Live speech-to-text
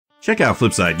Check out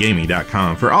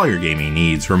FlipsideGaming.com for all your gaming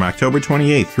needs. From October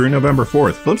 28th through November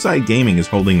 4th, Flipside Gaming is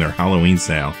holding their Halloween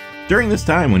sale. During this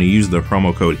time, when you use the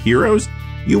promo code HEROES,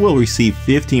 you will receive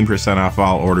 15% off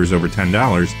all orders over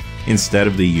 $10 instead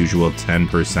of the usual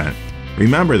 10%.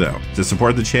 Remember though, to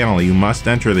support the channel, you must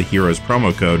enter the HEROES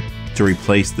promo code to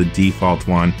replace the default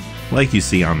one like you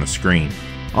see on the screen.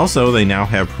 Also, they now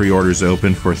have pre-orders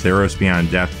open for Theros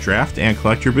Beyond Death Draft and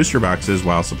Collector Booster Boxes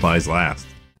while supplies last.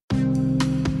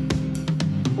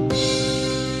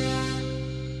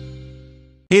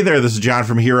 Hey there, this is John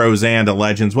from Heroes and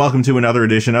Legends. Welcome to another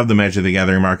edition of the Magic the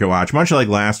Gathering Market Watch. Much like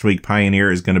last week, Pioneer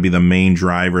is going to be the main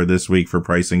driver this week for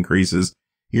price increases.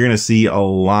 You're going to see a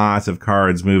lot of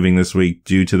cards moving this week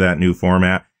due to that new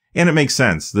format. And it makes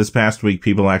sense. This past week,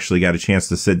 people actually got a chance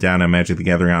to sit down on Magic the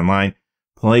Gathering Online,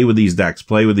 play with these decks,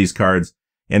 play with these cards,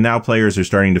 and now players are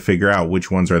starting to figure out which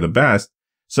ones are the best.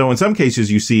 So in some cases,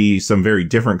 you see some very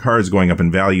different cards going up in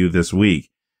value this week.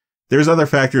 There's other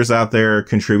factors out there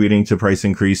contributing to price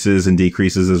increases and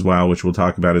decreases as well, which we'll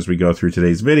talk about as we go through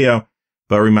today's video.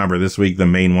 But remember, this week, the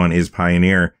main one is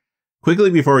Pioneer. Quickly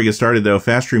before we get started though,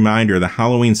 fast reminder, the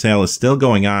Halloween sale is still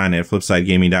going on at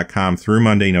FlipsideGaming.com through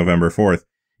Monday, November 4th.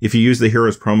 If you use the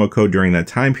Heroes promo code during that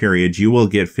time period, you will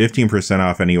get 15%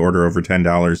 off any order over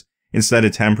 $10 instead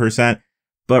of 10%.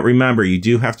 But remember, you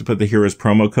do have to put the Heroes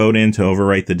promo code in to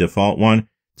overwrite the default one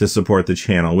to support the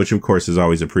channel, which of course is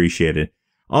always appreciated.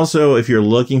 Also, if you're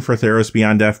looking for Theros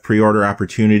Beyond Death pre-order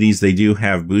opportunities, they do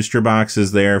have booster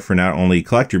boxes there for not only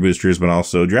collector boosters, but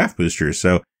also draft boosters.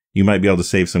 So you might be able to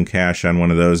save some cash on one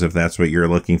of those if that's what you're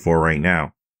looking for right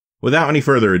now. Without any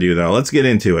further ado though, let's get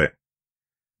into it.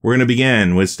 We're going to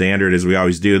begin with Standard as we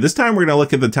always do. This time we're going to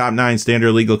look at the top 9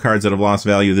 Standard legal cards that have lost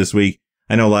value this week.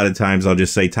 I know a lot of times I'll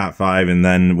just say top 5 and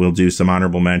then we'll do some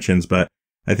honorable mentions, but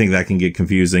I think that can get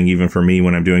confusing even for me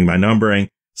when I'm doing my numbering.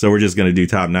 So we're just going to do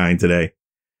top 9 today.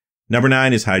 Number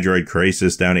 9 is Hydroid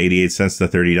Krasis, down 88 cents to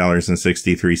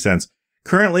 $30.63.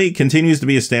 Currently continues to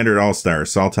be a Standard all-star.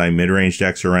 Sultai mid-range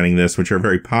decks are running this, which are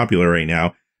very popular right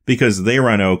now because they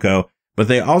run Oko, but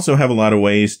they also have a lot of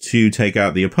ways to take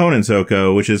out the opponent's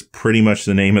Oko, which is pretty much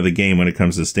the name of the game when it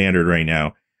comes to Standard right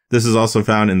now. This is also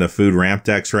found in the food ramp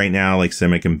decks right now, like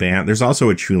Simic and Bant. There's also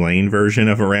a Tulane version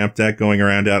of a ramp deck going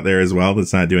around out there as well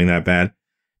that's not doing that bad.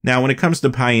 Now, when it comes to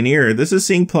Pioneer, this is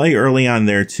seeing play early on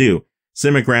there too.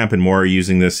 Simic Ramp and more are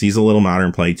using this, sees a little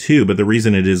modern play too, but the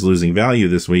reason it is losing value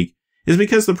this week is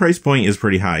because the price point is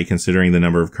pretty high considering the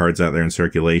number of cards out there in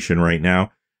circulation right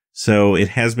now. So it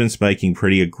has been spiking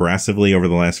pretty aggressively over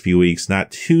the last few weeks.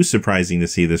 Not too surprising to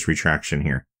see this retraction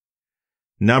here.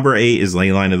 Number 8 is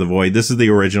Leyline of the Void. This is the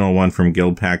original one from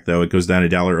Guild Pack though. It goes down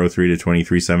 $1.03 to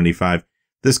 $23.75.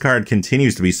 This card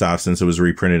continues to be soft since it was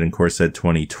reprinted in Core Set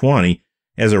 2020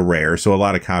 as a rare, so a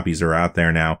lot of copies are out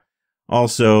there now.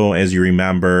 Also, as you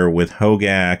remember, with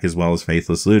Hogak as well as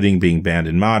Faithless Looting being banned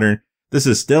in Modern, this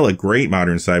is still a great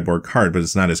Modern sideboard card, but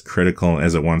it's not as critical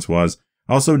as it once was.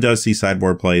 Also does see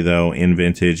sideboard play though in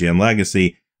Vintage and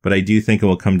Legacy, but I do think it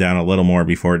will come down a little more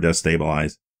before it does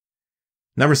stabilize.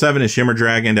 Number 7 is Shimmer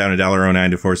Dragon, down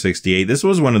 $1.09 to $4.68. This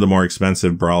was one of the more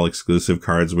expensive Brawl exclusive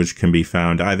cards, which can be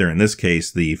found either in this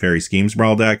case, the Fairy Schemes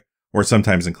Brawl deck, or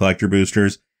sometimes in collector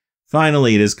boosters.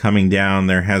 Finally, it is coming down.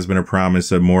 There has been a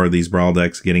promise of more of these Brawl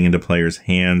decks getting into players'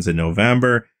 hands in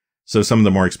November, so some of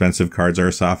the more expensive cards are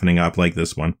softening up like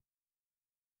this one.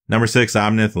 Number 6,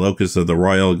 Omnith, Locus of the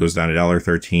Royal, goes down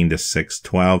 $1.13 to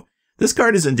 $6.12. This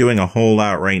card isn't doing a whole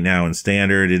lot right now in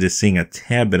Standard. It is seeing a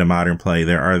tad bit of Modern play.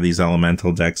 There are these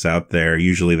elemental decks out there.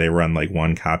 Usually they run like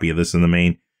one copy of this in the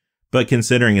main, but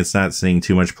considering it's not seeing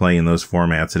too much play in those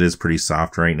formats, it is pretty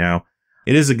soft right now.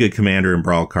 It is a good Commander and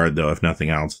Brawl card though, if nothing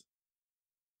else.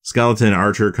 Skeleton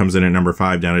Archer comes in at number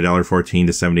 5, down $1.14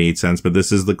 to 78 cents, but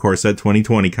this is the Core Set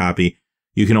 2020 copy.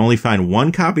 You can only find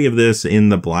one copy of this in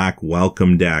the black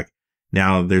Welcome deck.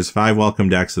 Now, there's 5 Welcome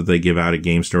decks that they give out at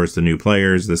game stores to new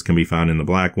players. This can be found in the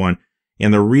black one.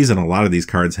 And the reason a lot of these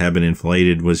cards have been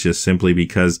inflated was just simply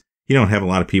because you don't have a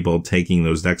lot of people taking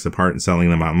those decks apart and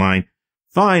selling them online.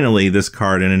 Finally, this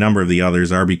card and a number of the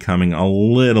others are becoming a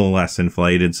little less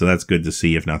inflated, so that's good to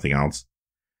see if nothing else.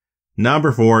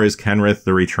 Number 4 is Kenrith,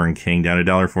 the Return King, down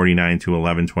 $1.49 to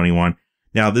 $11.21.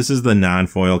 Now, this is the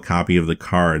non-foil copy of the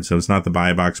card, so it's not the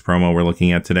buy box promo we're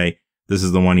looking at today. This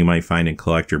is the one you might find in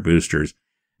collector boosters.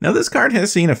 Now, this card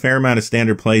has seen a fair amount of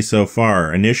Standard play so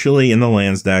far. Initially, in the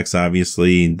lands decks,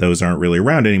 obviously, those aren't really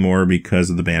around anymore because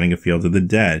of the banning of Field of the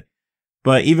Dead.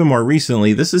 But even more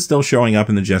recently, this is still showing up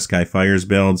in the Jeskai Fires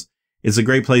builds. It's a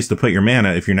great place to put your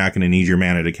mana if you're not going to need your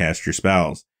mana to cast your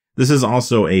spells. This is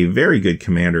also a very good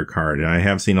Commander card, and I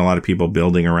have seen a lot of people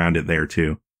building around it there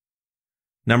too.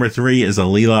 Number 3 is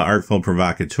Alila Artful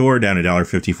Provocateur, down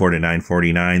 $1.54 to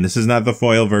 $9.49. This is not the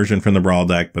foil version from the Brawl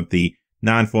deck, but the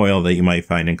non-foil that you might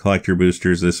find in collector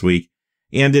boosters this week.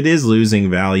 And it is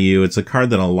losing value. It's a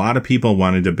card that a lot of people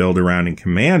wanted to build around in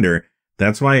Commander.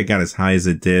 That's why it got as high as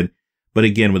it did. But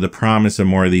again, with the promise of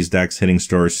more of these decks hitting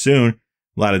stores soon,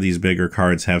 a lot of these bigger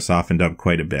cards have softened up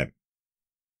quite a bit.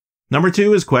 Number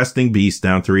 2 is Questing Beast,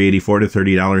 down $3.84 to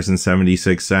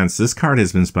 $30.76. This card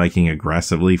has been spiking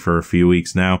aggressively for a few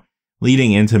weeks now.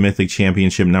 Leading into Mythic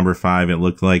Championship number 5, it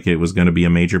looked like it was going to be a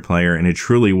major player, and it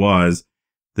truly was.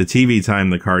 The TV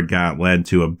time the card got led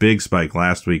to a big spike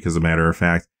last week, as a matter of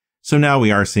fact. So now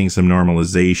we are seeing some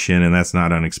normalization, and that's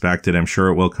not unexpected. I'm sure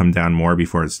it will come down more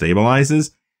before it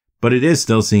stabilizes. But it is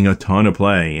still seeing a ton of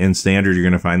play. In Standard, you're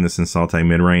going to find this in Sultai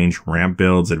midrange, ramp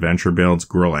builds, adventure builds,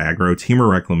 Gruul aggro, Temur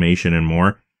Reclamation, and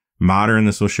more. Modern,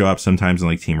 this will show up sometimes in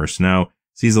like Temur Snow.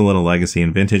 Sees a little Legacy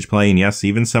and Vintage play, and yes,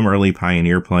 even some early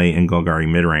Pioneer play in Golgari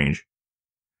midrange.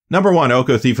 Number 1,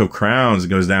 Oko Thief of Crowns,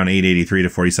 goes down $8.83 to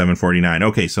 $47.49.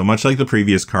 Okay, so much like the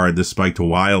previous card, this spiked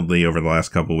wildly over the last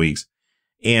couple weeks.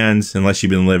 And unless you've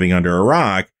been living under a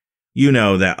rock, you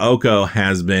know that Oko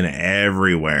has been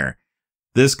everywhere.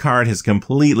 This card has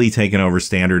completely taken over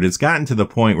Standard. It's gotten to the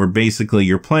point where basically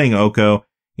you're playing Oko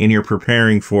and you're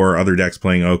preparing for other decks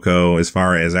playing Oko as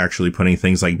far as actually putting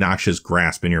things like Noxious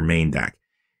Grasp in your main deck.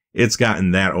 It's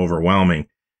gotten that overwhelming.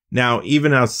 Now,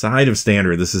 even outside of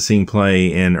Standard, this is seeing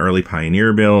play in early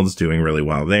Pioneer builds, doing really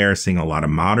well there, seeing a lot of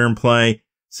Modern play,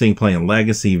 seeing play in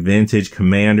Legacy, Vintage,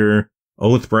 Commander,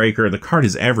 Oathbreaker. The card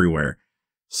is everywhere.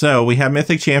 So we have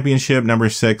Mythic Championship number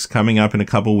 6 coming up in a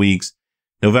couple weeks.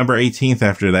 November 18th,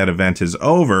 after that event is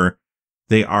over,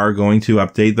 they are going to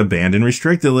update the banned and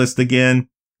restricted list again.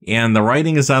 And the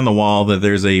writing is on the wall that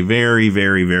there's a very,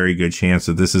 very, very good chance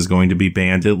that this is going to be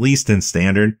banned, at least in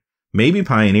Standard, maybe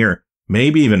Pioneer,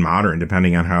 maybe even Modern,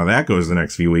 depending on how that goes the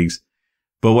next few weeks.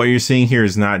 But what you're seeing here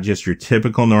is not just your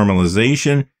typical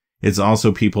normalization, it's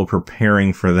also people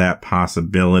preparing for that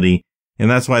possibility. And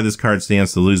that's why this card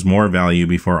stands to lose more value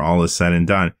before all is said and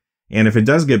done. And if it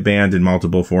does get banned in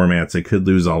multiple formats, it could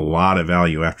lose a lot of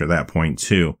value after that point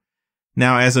too.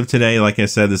 Now, as of today, like I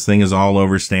said, this thing is all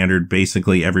over Standard,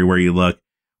 basically everywhere you look.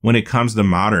 When it comes to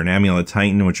Modern, Amulet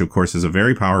Titan, which of course is a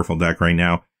very powerful deck right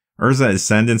now, Urza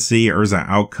Ascendancy, Urza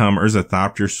Outcome, Urza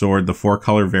Thopter Sword, the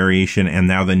 4-color variation, and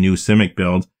now the new Simic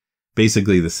build.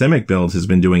 Basically, the Simic build has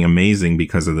been doing amazing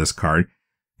because of this card.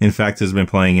 In fact, has been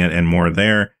playing it and more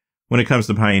there. When it comes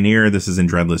to Pioneer, this is in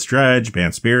Dreadless Dredge,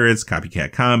 Banned Spirits,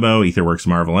 Copycat Combo, Aetherworks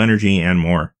Marvel Energy, and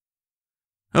more.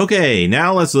 Okay,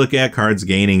 now let's look at cards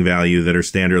gaining value that are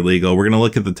Standard legal. We're going to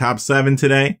look at the top 7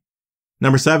 today.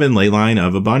 Number 7, Leyline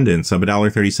of Abundance, up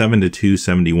 $1.37 to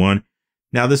 $2.71.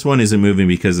 Now this one isn't moving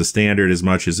because of Standard as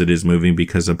much as it is moving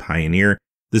because of Pioneer.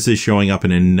 This is showing up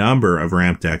in a number of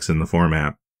ramp decks in the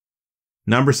format.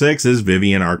 Number 6 is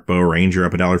Vivian Arcbow Ranger,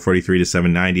 up $1.43 to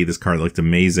 $7.90. This card looked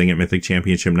amazing at Mythic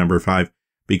Championship number 5.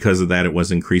 Because of that, it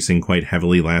was increasing quite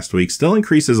heavily last week. Still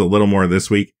increases a little more this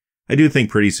week. I do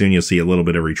think pretty soon you'll see a little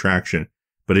bit of retraction.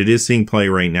 But it is seeing play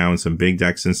right now in some big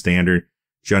decks in Standard,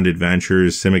 Jund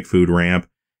Adventures, Simic Food Ramp,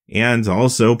 and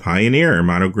also Pioneer,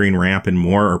 Mono Green Ramp, and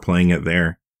more are playing it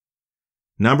there.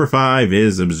 Number 5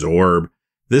 is Absorb.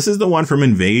 This is the one from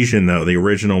Invasion, though, the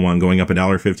original one, going up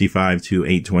 $1.55 to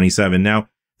 $8.27. Now,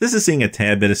 this is seeing a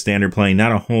tad bit of Standard play,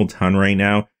 not a whole ton right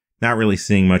now, not really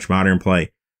seeing much Modern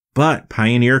play. But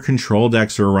Pioneer control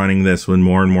decks are running this with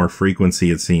more and more frequency,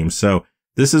 it seems. So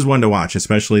this is one to watch,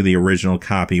 especially the original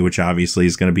copy, which obviously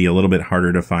is going to be a little bit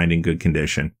harder to find in good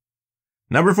condition.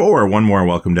 Number 4, one more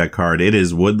welcome deck card. It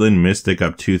is Woodland Mystic,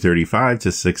 up $2.35 to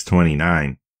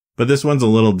 $6.29. But this one's a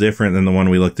little different than the one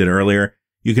we looked at earlier.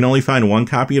 You can only find one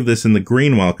copy of this in the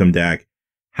green welcome deck.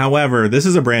 However, this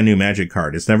is a brand new Magic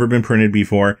card. It's never been printed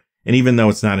before, and even though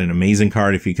it's not an amazing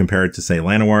card if you compare it to, say,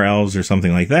 Llanowar Elves or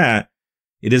something like that,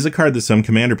 it is a card that some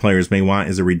Commander players may want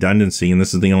as a redundancy, and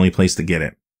this is the only place to get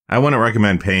it. I wouldn't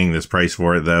recommend paying this price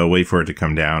for it, though. Wait for it to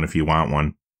come down if you want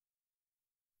one.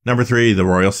 Number 3, the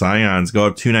Royal Scions, go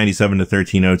up $2.97 to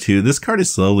 $13.02. This card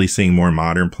is slowly seeing more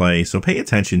Modern play, so pay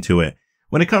attention to it.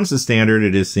 When it comes to Standard,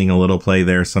 it is seeing a little play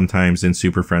there, sometimes in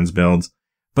Super Friends builds.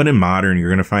 But in Modern, you're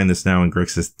going to find this now in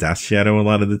Grixis Death Shadow a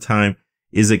lot of the time.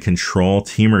 Izzet Control,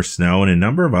 Temur Snow, and a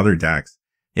number of other decks.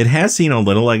 It has seen a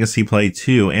little Legacy play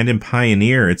too, and in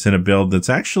Pioneer, it's in a build that's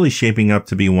actually shaping up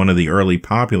to be one of the early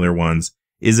popular ones,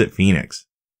 Izzet Phoenix.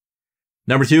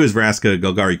 Number 2 is Vraska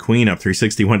Golgari Queen, up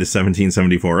 $3.61 to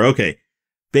 $17.74. Okay,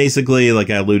 basically, like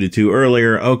I alluded to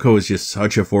earlier, Oko is just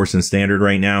such a force in Standard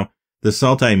right now. The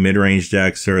Sultai mid-range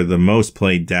decks are the most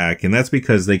played deck, and that's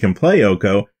because they can play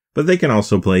Oko, but they can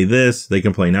also play this, they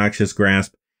can play Noxious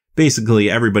Grasp, Basically,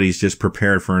 everybody's just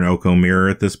prepared for an Oko mirror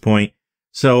at this point.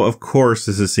 So, of course,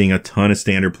 this is seeing a ton of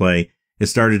standard play. It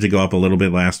started to go up a little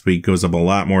bit last week, goes up a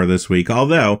lot more this week,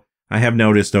 although I have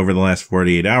noticed over the last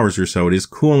 48 hours or so, it is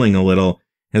cooling a little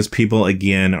as people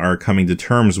again are coming to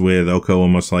terms with Oko will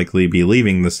most likely be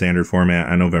leaving the standard format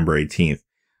on November 18th.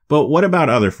 But what about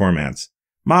other formats?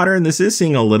 Modern, this is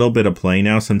seeing a little bit of play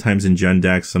now, sometimes in Gen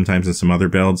decks, sometimes in some other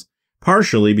builds,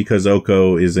 partially because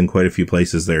Oko is in quite a few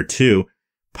places there too.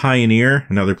 Pioneer,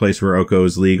 another place where Oko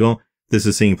is legal. This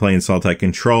is seeing play in Sultai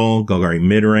Control, Golgari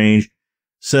Midrange.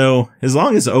 So, as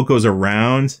long as Oko's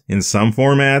around in some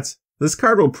formats, this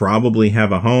card will probably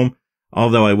have a home,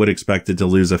 although I would expect it to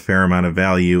lose a fair amount of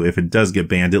value if it does get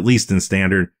banned, at least in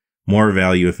Standard, more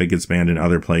value if it gets banned in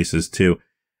other places too.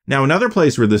 Now, another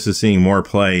place where this is seeing more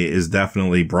play is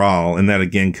definitely Brawl, and that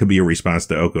again could be a response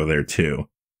to Oko there too.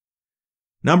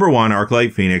 Number 1,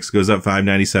 Arclight Phoenix goes up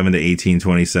 597 to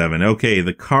 1827. Okay,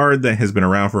 the card that has been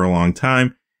around for a long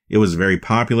time. It was very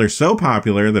popular, so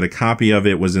popular that a copy of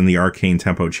it was in the Arcane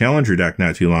Tempo Challenger deck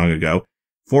not too long ago,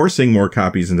 forcing more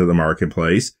copies into the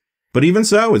marketplace. But even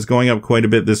so, it's going up quite a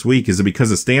bit this week. Is it because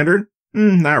of Standard?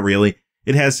 Not really.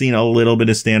 It has seen a little bit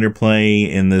of Standard play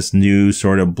in this new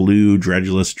sort of blue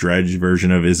Dredgeless Dredge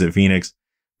version of Izzet Phoenix,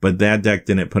 but that deck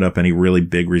didn't put up any really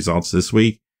big results this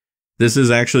week. This is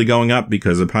actually going up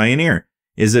because of Pioneer.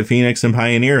 Izzet Phoenix and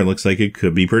Pioneer looks like it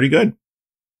could be pretty good.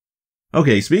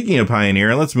 Okay, speaking of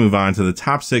Pioneer, let's move on to the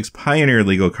top 6 Pioneer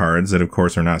legal cards that of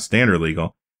course are not Standard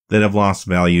legal that have lost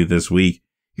value this week.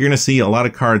 You're going to see a lot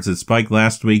of cards that spiked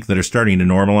last week that are starting to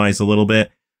normalize a little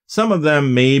bit. Some of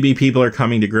them, maybe people are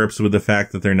coming to grips with the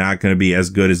fact that they're not going to be as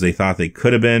good as they thought they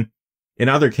could have been. In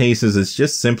other cases, it's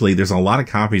just simply there's a lot of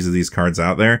copies of these cards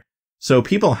out there. So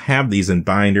people have these in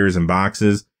binders and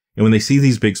boxes. And when they see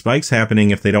these big spikes happening,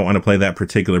 if they don't want to play that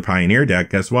particular Pioneer deck,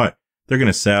 guess what? They're going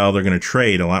to sell, they're going to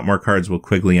trade. A lot more cards will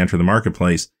quickly enter the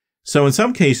marketplace. So in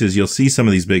some cases, you'll see some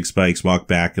of these big spikes walk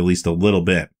back at least a little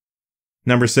bit.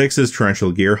 Number 6 is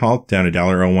Torrential Gearhulk, down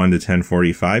 $1.01 to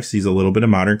 $10.45. Sees a little bit of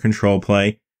Modern Control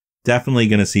play. Definitely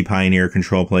going to see Pioneer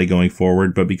Control play going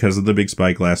forward, but because of the big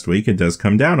spike last week, it does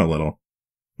come down a little.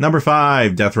 Number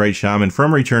 5, Deathrite Shaman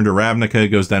from Return to Ravnica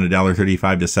goes down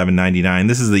 $1.35 to $7.99.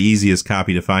 This is the easiest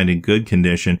copy to find in good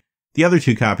condition. The other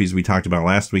 2 copies we talked about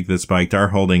last week that spiked are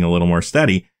holding a little more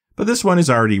steady, but this one is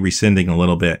already rescinding a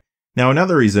little bit. Now,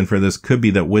 another reason for this could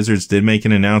be that Wizards did make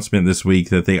an announcement this week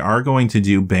that they are going to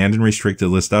do banned and restricted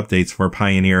list updates for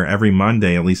Pioneer every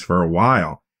Monday, at least for a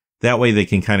while. That way they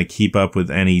can kind of keep up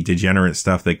with any degenerate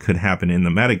stuff that could happen in the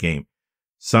metagame.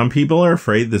 Some people are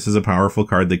afraid this is a powerful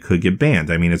card that could get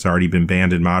banned. I mean, it's already been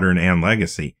banned in Modern and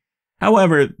Legacy.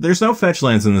 However, there's no fetch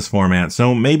lands in this format,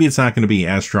 so maybe it's not going to be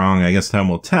as strong. I guess time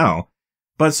will tell.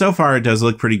 But so far, it does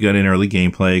look pretty good in early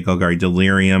gameplay. Golgari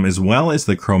Delirium, as well as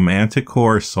the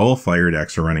Chromanticore Soulfire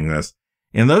decks are running this.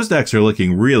 And those decks are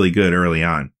looking really good early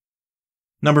on.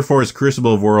 Number 4 is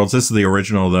Crucible of Worlds. This is the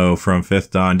original, though, from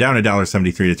 5th Dawn, down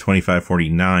 $1.73 to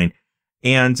 $25.49.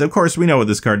 And, of course, we know what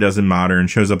this card does in Modern.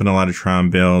 Shows up in a lot of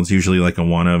Tron builds, usually like a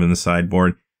 1-of in the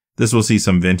sideboard. This will see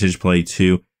some Vintage play,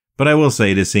 too. But I will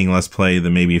say it is seeing less play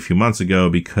than maybe a few months ago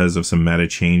because of some meta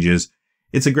changes.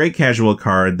 It's a great casual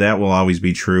card. That will always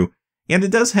be true. And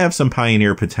it does have some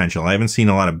Pioneer potential. I haven't seen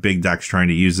a lot of big decks trying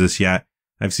to use this yet.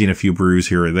 I've seen a few brews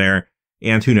here or there.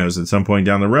 And who knows, at some point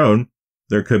down the road,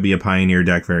 there could be a Pioneer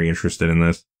deck very interested in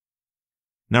this.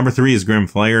 Number 3 is Grim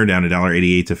Flare, down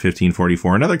 $1.88 to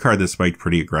 $15.44. Another card that spiked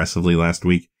pretty aggressively last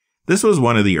week. This was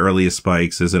one of the earliest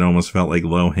spikes, as it almost felt like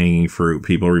low-hanging fruit.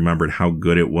 People remembered how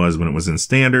good it was when it was in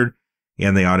Standard,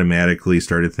 and they automatically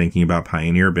started thinking about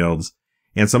Pioneer builds.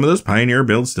 And some of those Pioneer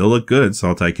builds still look good.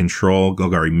 Sultai Control,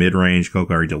 Golgari Midrange,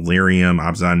 Golgari Delirium,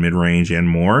 Abzan Midrange, and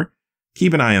more.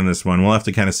 Keep an eye on this one. We'll have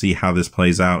to kind of see how this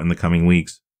plays out in the coming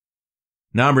weeks.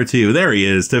 Number 2, there he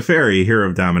is, Teferi, Hero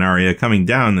of Dominaria, coming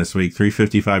down this week,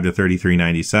 $3.55 to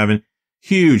 $33.97.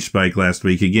 Huge spike last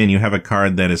week. Again, you have a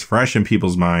card that is fresh in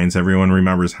people's minds. Everyone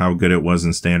remembers how good it was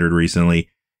in Standard recently.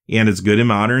 And it's good in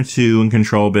Modern too in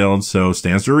Control builds, so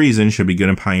stands to reason should be good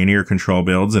in Pioneer Control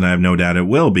builds, and I have no doubt it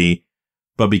will be.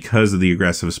 But because of the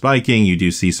aggressive spiking, you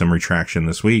do see some retraction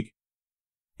this week.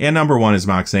 And number 1 is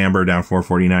Mox Amber, down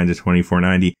 $4.49 to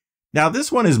 $24.90. Now,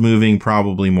 this one is moving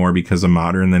probably more because of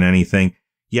Modern than anything.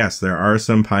 Yes, there are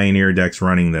some Pioneer decks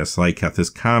running this, like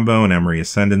Kethis Combo and Emery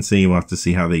Ascendancy. We'll have to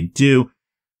see how they do.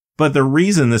 But the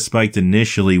reason this spiked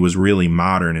initially was really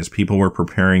Modern, as people were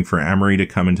preparing for Emery to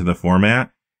come into the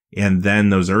format, and then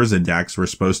those Urza decks were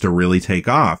supposed to really take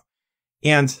off.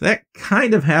 And that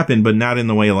kind of happened, but not in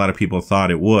the way a lot of people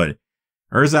thought it would.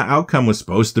 Urza Outcome was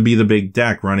supposed to be the big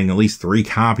deck, running at least 3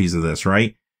 copies of this,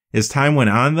 right? As time went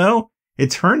on, though, It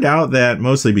turned out that,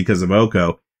 mostly because of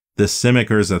Oko, the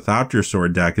Simic or Zathopter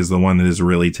Sword deck is the one that has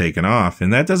really taken off,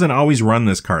 and that doesn't always run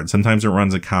this card. Sometimes it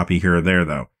runs a copy here or there,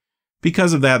 though.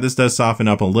 Because of that, this does soften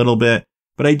up a little bit,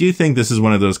 but I do think this is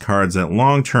one of those cards that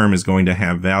long-term is going to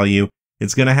have value.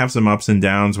 It's going to have some ups and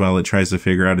downs while it tries to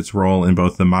figure out its role in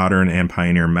both the Modern and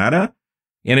Pioneer meta,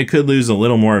 and it could lose a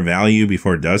little more value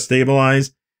before it does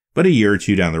stabilize, but a year or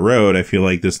two down the road, I feel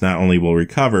like this not only will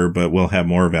recover, but will have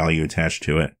more value attached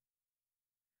to it.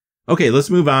 Okay, let's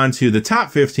move on to the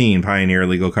top 15 Pioneer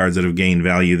legal cards that have gained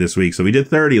value this week. So we did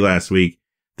 30 last week.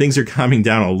 Things are coming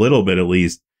down a little bit at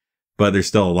least, but there's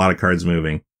still a lot of cards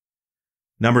moving.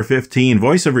 Number 15,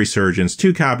 Voice of Resurgence.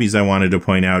 2 copies I wanted to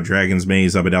point out. Dragon's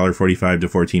Maze up $1.45 to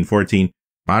 $14.14.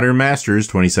 Modern Masters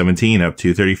 2017 up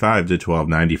 $2.35 to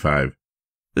 $12.95.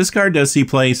 This card does see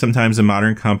play sometimes in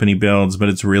Modern Company builds, but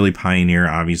it's really Pioneer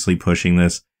obviously pushing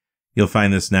this. You'll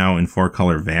find this now in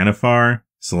 4-color Vannifar,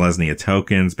 Selesnya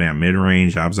tokens, Bant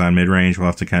midrange, Abzan midrange. We'll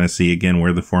have to kind of see again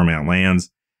where the format lands.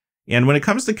 And when it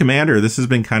comes to Commander, this has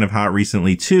been kind of hot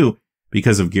recently too,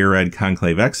 because of Gear Red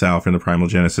Conclave Exile from the Primal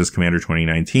Genesis Commander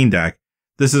 2019 deck.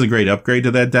 This is a great upgrade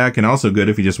to that deck, and also good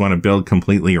if you just want to build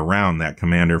completely around that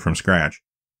commander from scratch.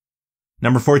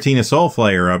 Number 14 is Soul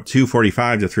Flayer, up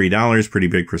 $2.45 to $3, pretty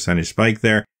big percentage spike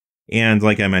there. And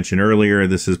like I mentioned earlier,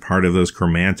 this is part of those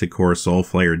Chromanticore Soul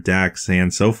Flayer decks,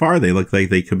 and so far they look like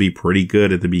they could be pretty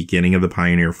good at the beginning of the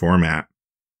Pioneer format.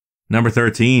 Number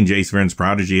 13, Jace Vryn's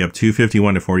Prodigy, up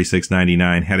 $2.51 to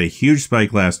 $46.99, had a huge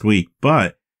spike last week,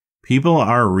 but people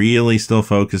are really still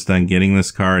focused on getting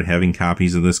this card, having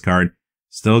copies of this card,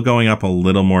 still going up a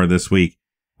little more this week.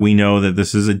 We know that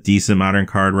this is a decent Modern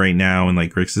card right now, and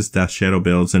like Grixis Death Shadow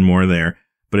builds and more there,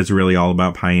 but it's really all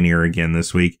about Pioneer again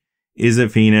this week. Is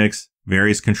it Phoenix?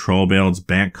 Various control builds,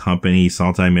 Bant Company,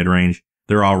 Sultai midrange,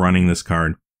 they're all running this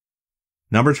card.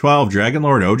 Number 12,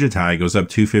 Dragonlord Ojutai goes up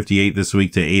 $2.58 this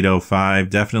week to $8.05.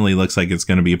 Definitely looks like it's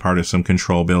going to be a part of some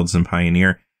control builds in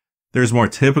Pioneer. There's more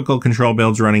typical control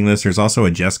builds running this. There's also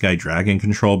a Jeskai Dragon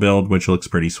control build, which looks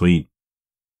pretty sweet.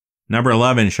 Number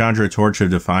 11, Chandra Torch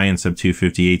of Defiance up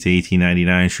 $2.58 to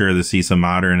 $18.99. Sure, this sees some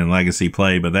Modern and Legacy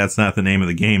play, but that's not the name of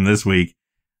the game this week.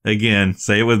 Again,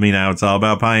 say it with me now, it's all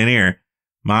about Pioneer.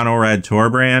 Mono Red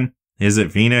Torbrand, Is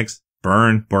It Phoenix,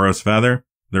 Burn, Boros Feather,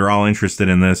 they're all interested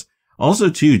in this.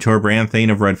 Also, too, Torbrand Thane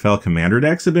of Redfell Commander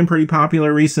decks have been pretty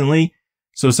popular recently.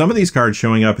 So some of these cards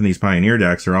showing up in these Pioneer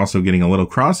decks are also getting a little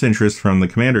cross-interest from the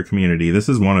Commander community. This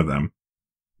is one of them.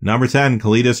 Number 10,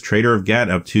 Kalidas Trader of Get,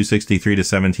 up $2.63 to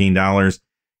 $17.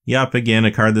 Yup, again,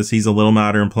 a card that sees a little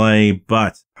Modern play,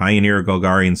 but Pioneer,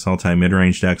 Golgari, and Sultai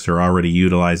midrange decks are already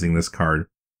utilizing this card.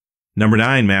 Number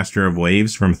 9, Master of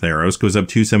Waves from Theros, goes up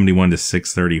 $2.71 to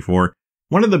 $6.34.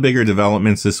 One of the bigger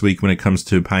developments this week when it comes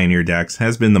to Pioneer decks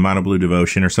has been the Mono Blue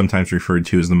Devotion, or sometimes referred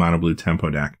to as the Mono Blue Tempo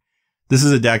deck. This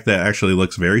is a deck that actually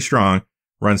looks very strong,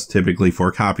 runs typically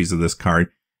 4 copies of this card,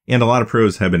 and a lot of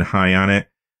pros have been high on it.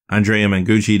 Andrea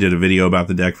Mangucci did a video about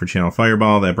the deck for Channel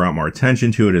Fireball that brought more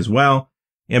attention to it as well,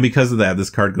 and because of that, this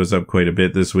card goes up quite a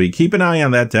bit this week. Keep an eye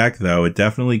on that deck, though. It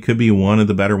definitely could be one of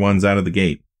the better ones out of the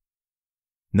gate.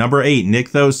 Number 8,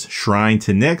 Nykthos Shrine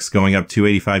to Nyx, going up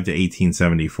 $2.85 to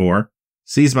 $18.74.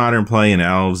 Sees Modern play in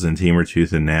Elves and Temur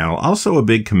Tooth and Nail. Also a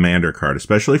big Commander card,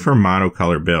 especially for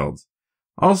monocolor builds.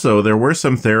 Also, there were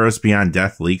some Theros Beyond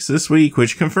Death leaks this week,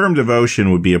 which confirmed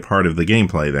Devotion would be a part of the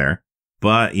gameplay there.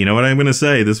 But, you know what I'm going to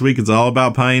say, this week it's all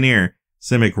about Pioneer.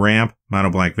 Simic Ramp, Mono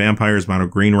Black Vampires, Mono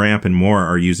Green Ramp, and more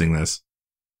are using this.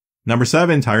 Number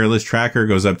 7, Tireless Tracker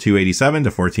goes up $2.87 to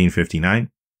 $14.59.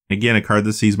 Again, a card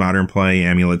that sees Modern play,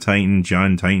 Amulet Titan,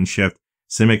 Jund, Titan Shift,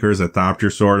 Simic or Zathopter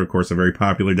Sword, of course a very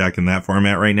popular deck in that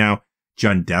format right now,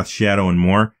 Jund Death Shadow, and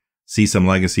more. See some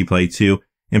Legacy play too.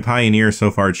 In Pioneer,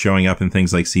 so far it's showing up in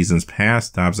things like Seasons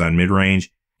Past, Abzan Midrange,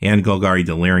 and Golgari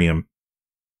Delirium.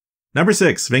 Number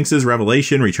 6, Sphinx's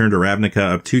Revelation, Return to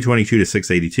Ravnica, up $2.22 to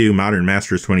 $6.82. Modern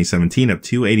Masters 2017, up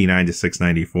 $2.89 to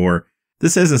 $6.94.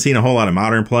 This hasn't seen a whole lot of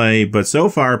Modern play, but so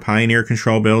far Pioneer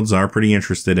control builds are pretty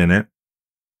interested in it.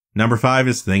 Number 5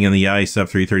 is Thing in the Ice, up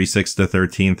 $3.36 to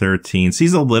 $13.13.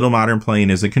 Sees a little Modern play and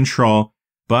is a control,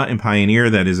 but in Pioneer,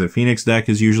 that is a Phoenix deck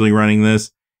is usually running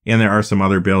this, and there are some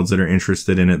other builds that are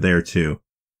interested in it there too.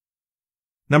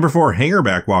 Number 4,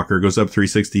 Hangerback Walker, goes up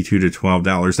 $3.62 to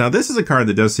 $12. Now, this is a card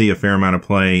that does see a fair amount of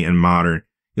play in Modern.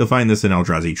 You'll find this in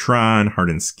Eldrazi Tron,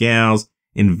 Hardened Scales.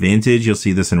 In Vintage, you'll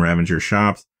see this in Ravager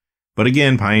shops. But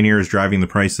again, Pioneer is driving the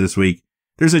price this week.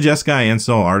 There's a Jeskai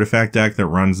Ensoul Artifact deck that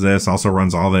runs this, also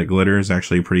runs All That Glitters,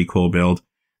 actually a pretty cool build.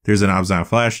 There's an Abzan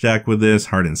Flash deck with this,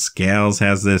 Hardened Scales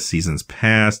has this, Seasons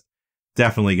Past.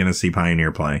 Definitely going to see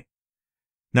Pioneer play.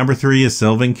 Number 3 is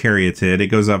Sylvan Caryatid. It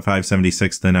goes up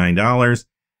 $5.76 to $9.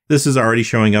 This is already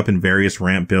showing up in various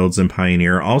ramp builds in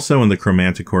Pioneer, also in the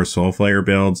Chromanticore Soulflayer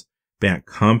builds. Bat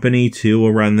Company, too,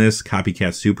 will run this,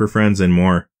 Copycat Super Friends, and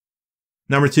more.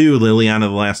 Number 2, Liliana the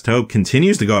Last Hope,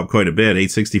 continues to go up quite a bit,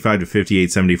 $8.65 to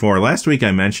 $58.74. Last week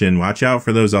I mentioned, watch out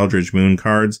for those Eldritch Moon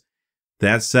cards.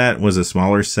 That set was a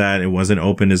smaller set. It wasn't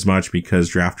opened as much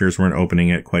because drafters weren't opening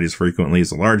it quite as frequently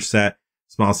as a large set.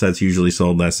 Small sets usually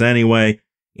sold less anyway.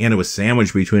 And it was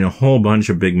sandwiched between a whole bunch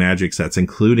of big Magic sets,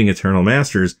 including Eternal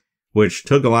Masters, which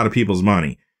took a lot of people's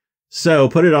money. So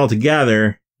put it all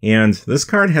together, and this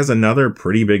card has another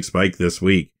pretty big spike this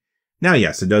week. Now,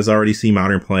 yes, it does already see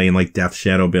Modern play in like Death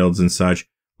Shadow builds and such.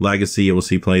 Legacy, it will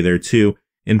see play there too.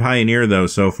 In Pioneer, though,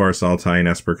 so far Sultai and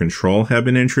Esper Control have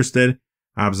been interested.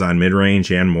 Abzan Midrange,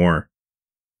 and more.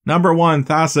 Number 1,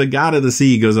 Thassa, God of the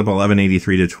Sea, goes up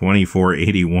 $11.83 to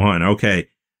 $24.81. Okay,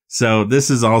 so this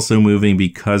is also moving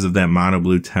because of that mono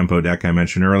blue tempo deck I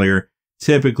mentioned earlier.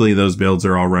 Typically, those builds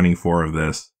are all running 4 of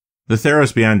this. The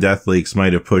Theros Beyond Death Leaks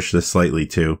might have pushed this slightly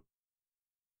too.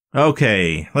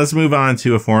 Okay, let's move on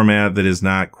to a format that is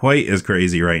not quite as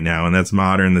crazy right now, and that's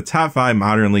Modern. The top 5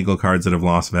 Modern legal cards that have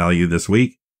lost value this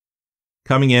week.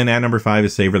 Coming in at number 5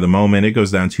 is Savor the Moment. It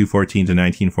goes down $2.14 to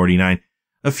 $19.49.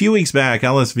 A few weeks back,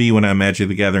 LSV went on Magic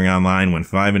the Gathering Online, went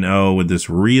 5-0 with this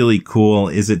really cool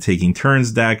Is It Taking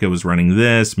Turns deck. It was running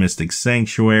this, Mystic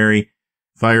Sanctuary,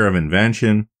 Fire of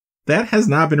Invention. That has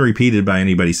not been repeated by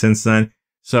anybody since then.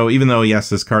 So even though, yes,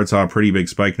 this card saw a pretty big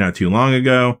spike not too long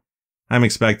ago, I'm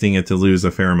expecting it to lose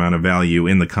a fair amount of value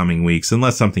in the coming weeks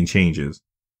unless something changes.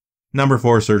 Number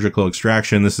 4, Surgical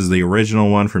Extraction. This is the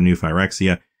original one from New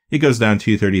Phyrexia. It goes down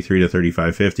 $2.33 to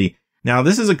 $35.50. Now,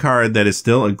 this is a card that is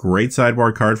still a great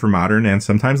sideboard card for Modern and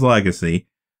sometimes Legacy,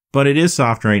 but it is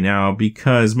soft right now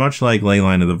because, much like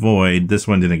Leyline of the Void, this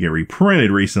one didn't get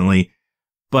reprinted recently,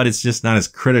 but it's just not as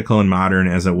critical in Modern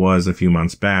as it was a few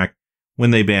months back.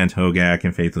 When they banned Hogak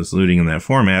and Faithless Looting in that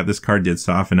format, this card did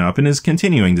soften up and is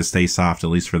continuing to stay soft, at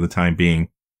least for the time being.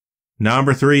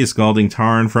 Number 3 is Scalding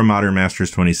Tarn from Modern Masters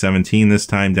 2017, this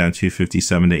time down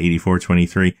 $2.57 to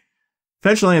 $84.23.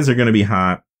 Fetch lands are going to be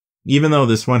hot, even though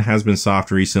this one has been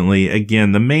soft recently.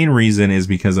 Again, the main reason is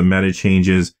because of meta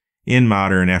changes in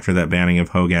Modern after that banning of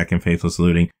Hogak and Faithless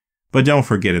Looting. But don't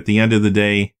forget, at the end of the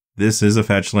day, this is a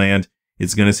fetch land.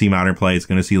 It's going to see Modern play, it's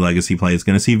going to see Legacy play, it's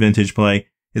going to see Vintage play,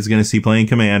 it's going to see playing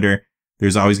Commander.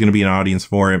 There's always going to be an audience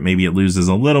for it. Maybe it loses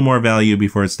a little more value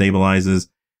before it stabilizes,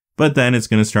 but then it's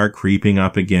going to start creeping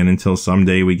up again until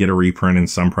someday we get a reprint in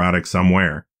some product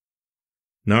somewhere.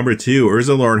 Number 2,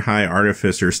 Urza Lord High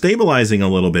Artificer, stabilizing a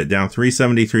little bit, down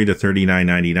 $3.73 to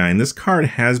 $39.99. This card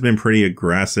has been pretty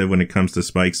aggressive when it comes to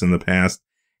spikes in the past,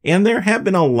 and there have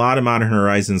been a lot of Modern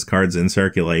Horizons cards in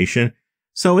circulation,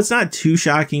 so it's not too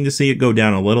shocking to see it go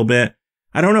down a little bit.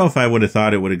 I don't know if I would have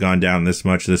thought it would have gone down this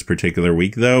much this particular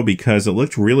week, though, because it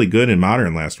looked really good in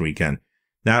Modern last weekend.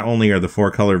 Not only are the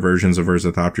 4-color versions of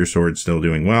Urzethopter Sword still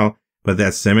doing well, but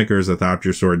that Simic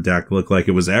Urzethopter Sword deck looked like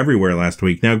it was everywhere last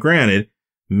week. Now, granted,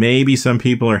 maybe some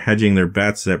people are hedging their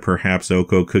bets that perhaps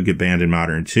Oko could get banned in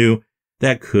Modern too.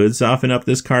 That could soften up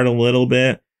this card a little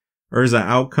bit. Urza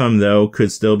Outcome, though,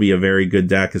 could still be a very good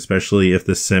deck, especially if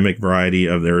the Simic variety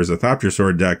of the Urzethopter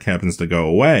Sword deck happens to go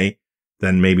away.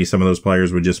 Then maybe some of those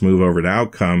players would just move over to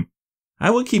Outcome.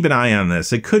 I would keep an eye on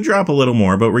this. It could drop a little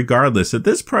more, but regardless, at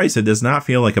this price, it does not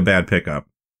feel like a bad pickup.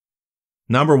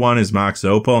 Number 1 is Mox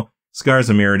Opal. Scars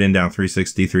of Mirrodin down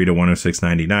 $3.63 to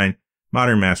 $106.99.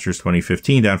 Modern Masters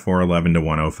 2015 down $4.11 to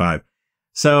 $105.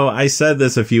 So I said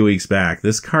this a few weeks back.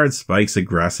 This card spikes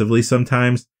aggressively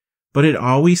sometimes, but it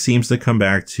always seems to come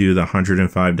back to the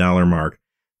 $105 mark.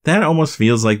 That almost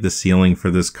feels like the ceiling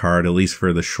for this card, at least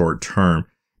for the short term.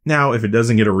 Now, if it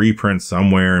doesn't get a reprint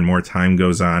somewhere and more time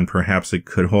goes on, perhaps it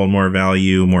could hold more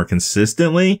value more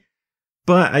consistently.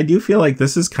 But I do feel like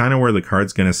this is kind of where the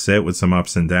card's going to sit with some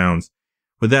ups and downs.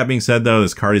 With that being said, though,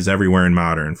 this card is everywhere in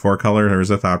Modern. 4-color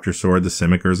Urzethopter Sword, the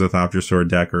Simic Urzethopter Sword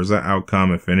deck, Urza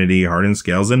Outcome, Affinity, Hardened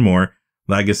Scales, and more.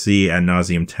 Legacy, Ad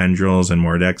Nauseam Tendrils, and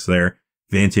more decks there.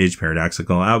 Vintage,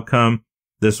 Paradoxical Outcome.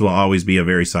 This will always be a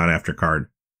very sought-after card.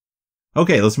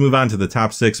 Okay, let's move on to the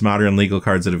top 6 Modern legal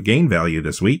cards that have gained value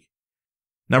this week.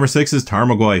 Number 6 is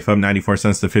Tarmogoyf, up 94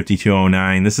 cents to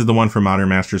 $52.09. This is the one from Modern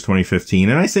Masters 2015,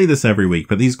 and I say this every week,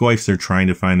 but these Goyfs are trying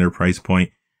to find their price point.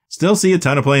 Still see a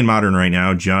ton of play in Modern right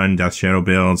now. Jund, Death Shadow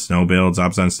builds, Snow builds,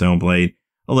 Abzan Stoneblade,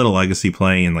 a little Legacy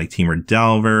play in like Temur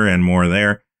Delver and more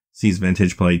there. Sees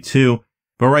Vintage play too.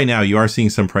 But right now you are seeing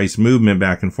some price movement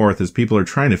back and forth as people are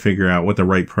trying to figure out what the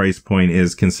right price point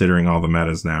is considering all the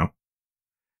metas now.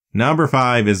 Number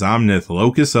 5 is Omnith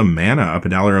Locus of Mana, up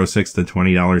 $1.06 to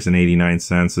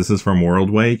 $20.89. This is from World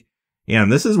Wake, and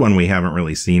this is one we haven't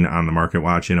really seen on the Market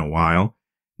Watch in a while.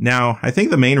 Now, I think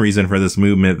the main reason for this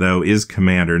movement, though, is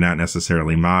Commander, not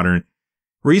necessarily Modern.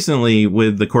 Recently,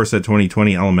 with the Core Set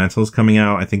 2020 Elementals coming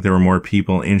out, I think there were more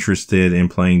people interested in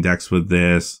playing decks with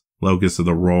this, Locus of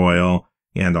the Royal,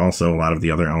 and also a lot of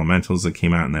the other Elementals that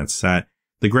came out in that set.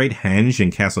 The Great Henge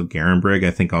and Castle Garenbrig,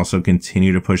 I think, also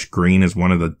continue to push green as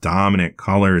one of the dominant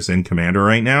colors in Commander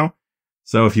right now.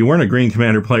 So if you weren't a green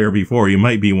Commander player before, you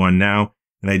might be one now,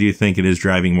 and I do think it is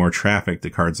driving more traffic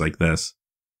to cards like this.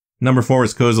 Number 4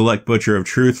 is Kozilek Butcher of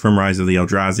Truth from Rise of the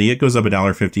Eldrazi. It goes up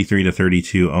 $1.53 to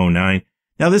 $32.09.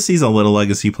 Now this sees a little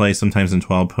legacy play, sometimes in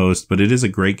 12 posts, but it is a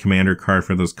great Commander card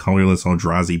for those colorless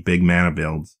Eldrazi big mana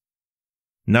builds.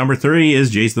 Number 3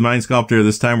 is Jace the Mind Sculptor.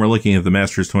 This time we're looking at the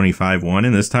Masters 25 one,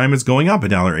 and this time it's going up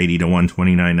 $1.80 to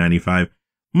 $129.95.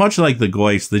 Much like the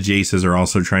Goyfs, the Jaces are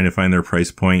also trying to find their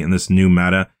price point in this new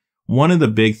meta. One of the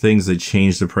big things that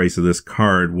changed the price of this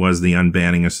card was the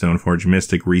unbanning of Stoneforge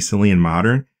Mystic recently in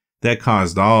Modern. That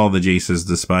caused all the Jaces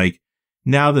to spike.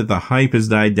 Now that the hype has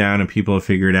died down and people have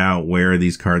figured out where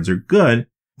these cards are good,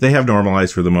 they have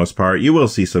normalized for the most part. You will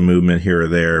see some movement here or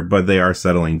there, but they are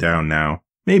settling down now.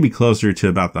 Maybe closer to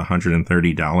about the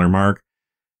 $130 mark.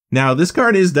 Now, this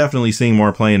card is definitely seeing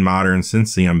more play in Modern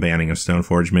since the unbanning of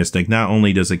Stoneforge Mystic. Not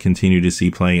only does it continue to see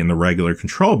play in the regular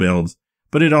control builds,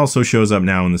 but it also shows up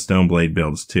now in the Stoneblade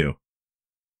builds too.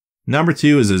 Number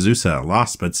 2 is Azusa,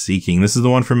 Lost But Seeking. This is the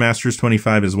one from Masters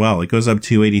 25 as well. It goes up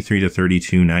 $2.83 to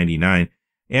 $32.99.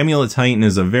 Amulet Titan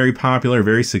is a very popular,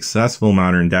 very successful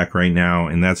Modern deck right now,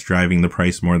 and that's driving the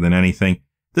price more than anything.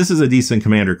 This is a decent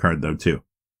Commander card though too.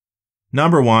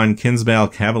 Number 1,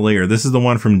 Kinsbale Cavalier. This is the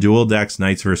one from Dual Decks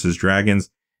Knights vs. Dragons.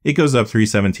 It goes up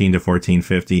 $3.17 to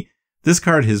 $14.50. This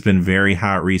card has been very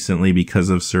hot recently because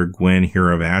of Sir Gwyn,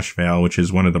 Hero of Ashvale, which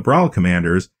is one of the Brawl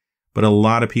commanders. But a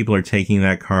lot of people are taking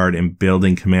that card and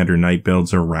building Commander Knight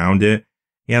builds around it.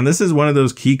 And this is one of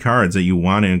those key cards that you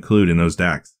want to include in those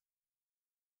decks.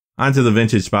 Onto the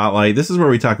Vintage Spotlight. This is where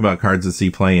we talk about cards that see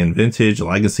play in Vintage,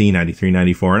 Legacy, 93,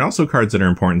 94, and also cards that are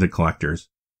important to collectors.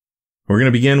 We're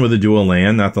going to begin with a dual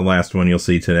land, not the last one you'll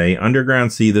see today.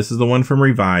 Underground Sea, this is the one from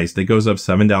Revised. It goes up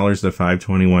 $7 to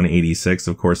 $521.86.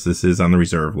 Of course, this is on the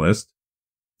reserve list.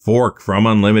 Fork from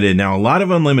Unlimited. Now, a lot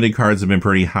of Unlimited cards have been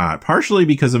pretty hot, partially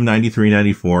because of 93,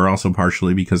 94, also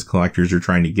partially because collectors are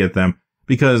trying to get them,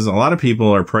 because a lot of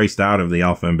people are priced out of the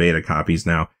alpha and beta copies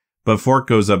now. But Fork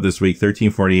goes up this week,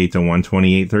 $13.48 to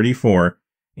 $128.34.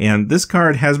 And this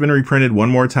card has been reprinted one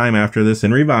more time after this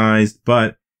in Revised,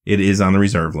 but it is on the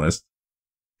reserve list.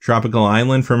 Tropical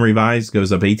Island from Revised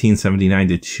goes up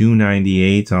 $18.79 to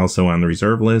 $298, also on the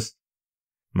reserve list.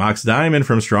 Mox Diamond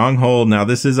from Stronghold. Now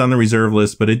this is on the reserve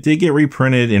list, but it did get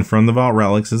reprinted in From the Vault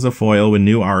Relics as a foil with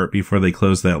new art before they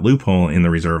closed that loophole in the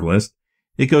reserve list.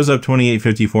 It goes up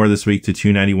 $28.54 this week to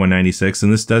 $291.96,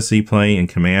 and this does see play in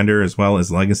Commander as well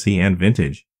as Legacy and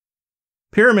Vintage.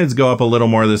 Pyramids go up a little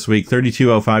more this week,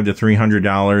 $32.05 to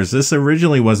 $300. This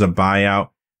originally was a buyout.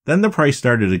 Then the price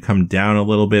started to come down a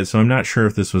little bit, so I'm not sure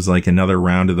if this was like another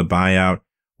round of the buyout,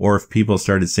 or if people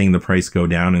started seeing the price go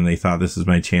down and they thought this is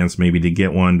my chance maybe to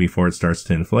get one before it starts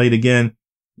to inflate again.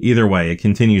 Either way, it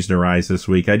continues to rise this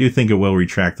week. I do think it will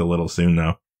retract a little soon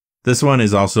though. This one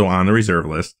is also on the reserve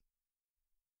list.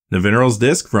 The Minerals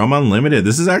Disc from Unlimited.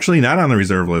 This is actually not on the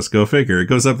reserve list. Go figure. It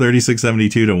goes up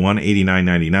 $36.72 to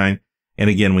 $189.99. And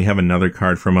again, we have another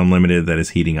card from Unlimited that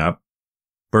is heating up.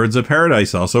 Birds of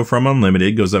Paradise, also from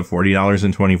Unlimited, goes up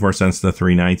 $40.24 to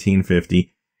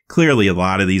 $319.50. Clearly, a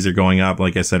lot of these are going up,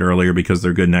 like I said earlier, because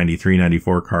they're good 93,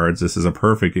 94 cards. This is a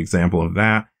perfect example of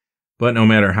that. But no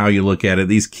matter how you look at it,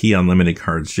 these key Unlimited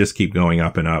cards just keep going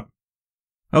up and up.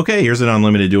 Okay, here's an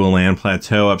Unlimited Dual Land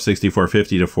Plateau up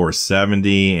 $64.50 to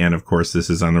 $470. And of course, this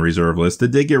is on the reserve list.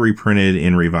 It did get reprinted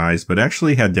in Revised, but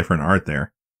actually had different art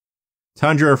there.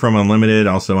 Tundra from Unlimited,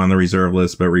 also on the reserve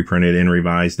list, but reprinted in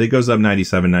Revised. It goes up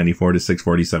 $97.94 to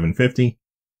 $647.50.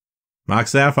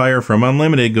 Mox Sapphire from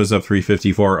Unlimited goes up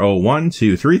 $354.01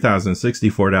 to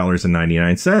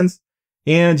 $3,064.99.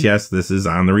 And yes, this is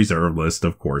on the reserve list,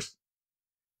 of course.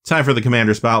 Time for the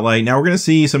Commander Spotlight. Now we're going to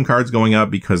see some cards going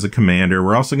up because of Commander.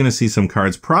 We're also going to see some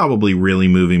cards probably really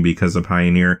moving because of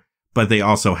Pioneer, but they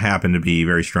also happen to be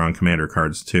very strong Commander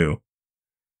cards too.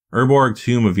 Urborg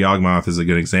Tomb of Yawgmoth is a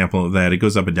good example of that. It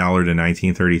goes up $1 to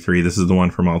 $19.33. This is the one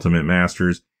from Ultimate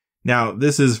Masters. Now,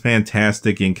 this is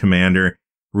fantastic in Commander.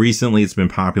 Recently, it's been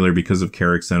popular because of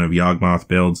Carrickson of Yawgmoth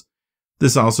builds.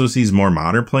 This also sees more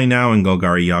modern play now in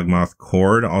Golgari Yawgmoth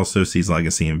Chord, also sees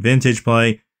Legacy and Vintage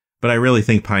play. but I really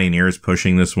think Pioneer is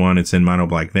pushing this one. It's in Mono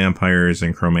Black Vampires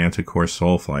and Chromanticore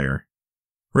Soulflare.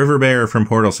 River Bear from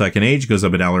Portal Second Age goes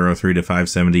up $1.03 to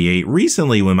 $5.78.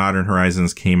 Recently, when Modern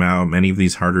Horizons came out, many of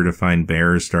these harder to find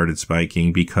bears started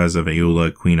spiking because of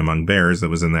Eula, Queen Among Bears, that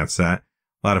was in that set.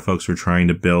 A lot of folks were trying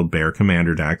to build bear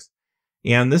commander decks.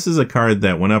 And this is a card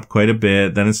that went up quite a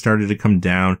bit, then it started to come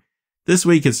down. This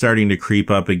week it's starting to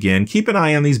creep up again. Keep an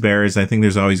eye on these bears. I think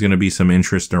there's always going to be some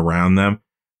interest around them.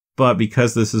 But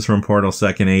because this is from Portal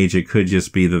Second Age, it could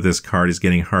just be that this card is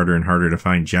getting harder and harder to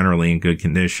find generally in good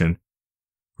condition.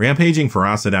 Rampaging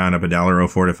Ferocidon up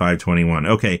 $1.04 to $5.21.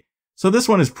 Okay, so this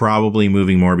one is probably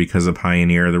moving more because of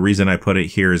Pioneer. The reason I put it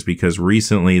here is because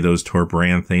recently those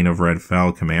Torbran Thane of Red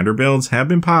Fell commander builds have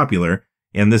been popular,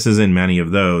 and this is in many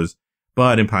of those.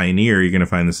 But in Pioneer, you're going to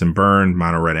find this in Burn,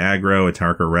 Mono Red Aggro,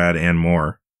 Atarka Red, and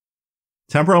more.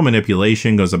 Temporal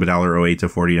Manipulation goes up $1.08 to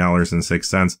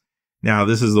 $40.06. Now,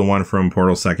 this is the one from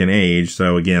Portal Second Age,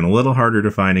 so again, a little harder to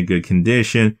find in good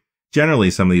condition.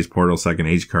 Generally, some of these Portal Second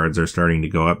Age cards are starting to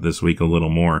go up this week a little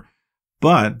more.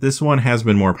 But this one has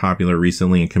been more popular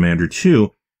recently in Commander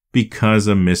 2 because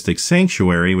of Mystic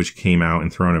Sanctuary, which came out in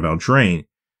Throne of Eldraine.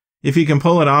 If you can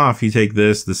pull it off, you take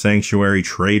this, the Sanctuary,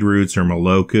 Trade Routes, or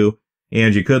Moloku,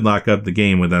 and you could lock up the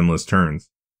game with endless turns.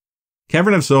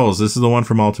 Cavern of Souls, this is the one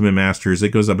from Ultimate Masters. It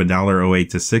goes up $1.08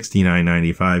 to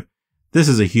 $69.95. This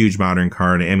is a huge modern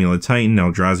card. Amulet Titan,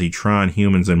 Eldrazi Tron,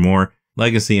 Humans, and more.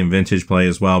 Legacy and Vintage play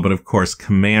as well, but of course,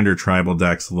 Commander tribal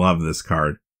decks love this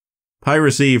card.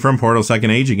 Piracy from Portal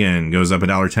Second Age again goes up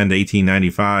 $1.10 to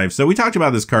 $18.95. So we talked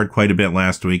about this card quite a bit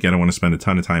last week. I don't want to spend a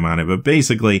ton of time on it, but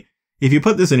basically, if you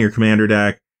put this in your Commander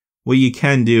deck, what you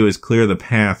can do is clear the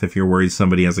path if you're worried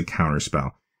somebody has a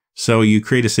counterspell. So you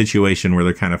create a situation where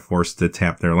they're kind of forced to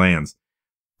tap their lands.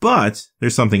 But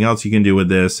there's something else you can do with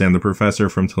this, and the professor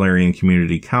from Tolarian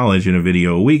Community College in a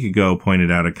video a week ago pointed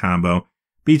out a combo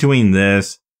between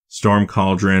this, Storm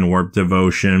Cauldron, Warp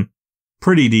Devotion,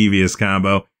 pretty devious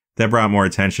combo that brought more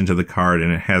attention to the card,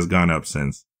 and it has gone up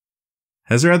since.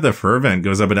 Hezred the Fervent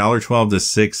goes up $1.12 to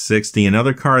 $6.60,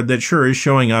 another card that sure is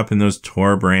showing up in those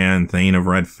Torbran, Thane of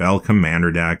Red Fell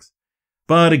commander decks.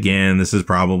 But again, this is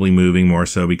probably moving more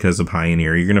so because of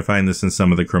Pioneer. You're going to find this in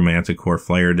some of the Chromanticore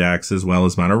Flare decks, as well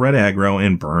as Mono Red Aggro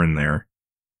and Burn there.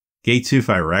 Gate 2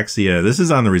 Phyrexia, this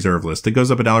is on the reserve list. It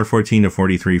goes up $1.14 to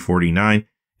 $43.49,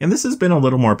 and this has been a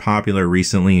little more popular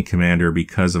recently in Commander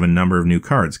because of a number of new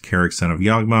cards, Carrick Son of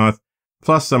Yawgmoth,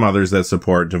 plus some others that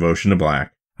support Devotion to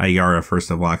Black, Ayara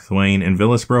First of Locthwain, and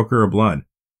Villas Broker of Blood.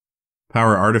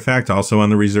 Power Artifact, also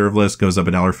on the reserve list, goes up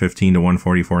 $1.15 to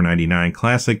 $144.99.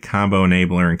 Classic combo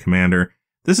enabler in Commander.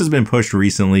 This has been pushed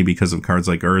recently because of cards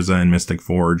like Urza and Mystic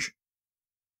Forge.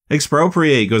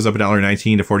 Expropriate goes up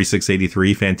 $1.19 to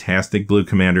 $46.83. Fantastic blue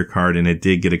Commander card, and it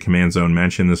did get a Command Zone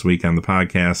mention this week on the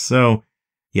podcast, so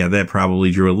yeah, that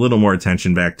probably drew a little more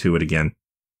attention back to it again.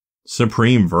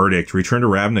 Supreme Verdict, Return to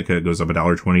Ravnica goes up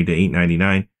 $1.20 to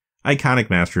 $8.99. Iconic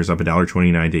Masters up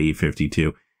 $1.29 to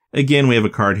 $8.52. Again, we have a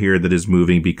card here that is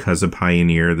moving because of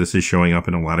Pioneer. This is showing up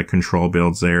in a lot of control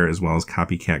builds there, as well as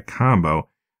Copycat Combo.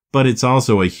 But it's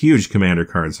also a huge Commander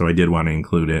card, so I did want to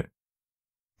include it.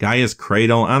 Gaia's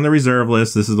Cradle on the reserve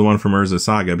list. This is the one from Urza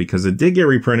Saga, because it did get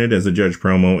reprinted as a Judge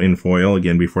promo in foil,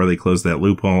 again, before they closed that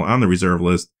loophole on the reserve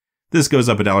list. This goes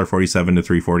up $1.47 to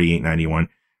 $348.91.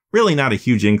 Really not a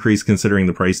huge increase considering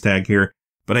the price tag here,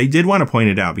 but I did want to point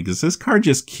it out because this card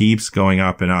just keeps going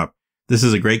up and up. This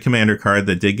is a great Commander card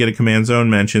that did get a Command Zone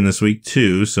mention this week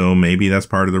too, so maybe that's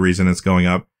part of the reason it's going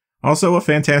up. Also a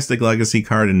fantastic Legacy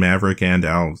card in Maverick and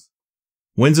Elves.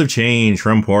 Winds of Change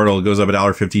from Portal goes up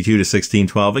 $1.52 to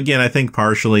 $16.12. Again, I think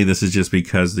partially this is just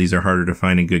because these are harder to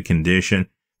find in good condition.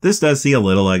 This does see a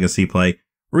little Legacy play.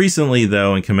 Recently,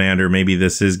 though, in Commander, maybe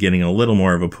this is getting a little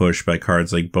more of a push by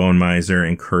cards like Bone Miser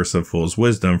and Curse of Fool's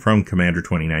Wisdom from Commander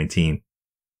 2019.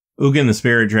 Ugin the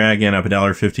Spirit Dragon up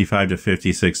 $1.55 to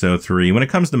 $56.03. When it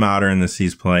comes to Modern, this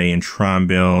sees play in Tron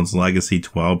builds, Legacy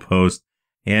 12 Post,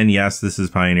 and yes, this is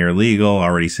Pioneer legal,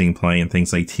 already seeing play in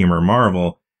things like Temur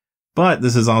Marvel, but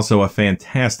this is also a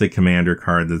fantastic Commander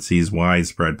card that sees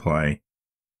widespread play.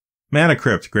 Mana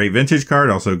Crypt, great vintage card,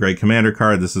 also a great Commander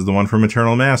card. This is the one from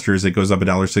Eternal Masters. It goes up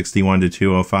 $1.61 to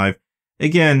 $2.05.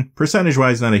 Again,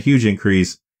 percentage-wise, not a huge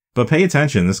increase, but pay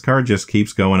attention, this card just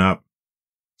keeps going up.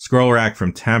 Scroll Rack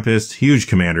from Tempest, huge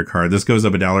Commander card. This goes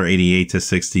up $1.88 to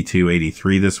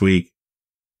 $62.83 this week.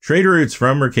 Trade Routes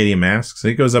from Mercadian Masks.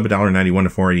 It goes up $1.91 to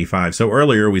 $4.85. So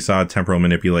earlier we saw Temporal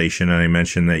Manipulation, and I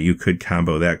mentioned that you could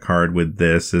combo that card with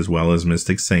this as well as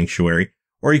Mystic Sanctuary,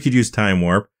 or you could use Time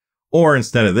Warp. Or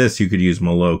instead of this, you could use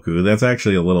Moloku. That's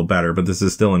actually a little better, but this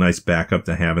is still a nice backup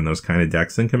to have in those kind of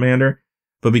decks in Commander.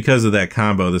 But because of that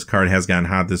combo, this card has gotten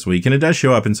hot this week, and it does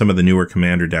show up in some of the newer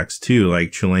Commander decks too,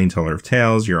 like Chilean Teller of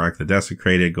Tales, Yurok the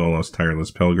Desecrated, Golos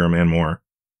Tireless Pilgrim, and more.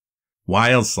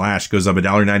 Wild Slash goes up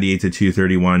 $1.98 to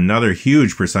 $2.31, another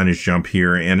huge percentage jump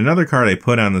here, and another card I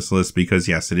put on this list because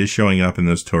yes, it is showing up in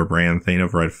those Torbran Thane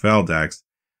of Red Fell decks.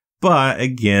 But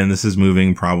again, this is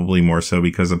moving probably more so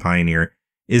because of Pioneer.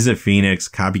 Is it Phoenix,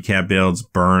 Copycat builds,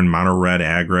 Burn, Mono Red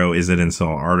Aggro? Is it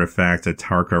Insult Artifact,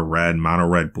 Atarka Red, Mono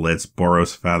Red Blitz,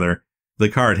 Boros Feather? The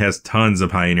card has tons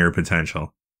of Pioneer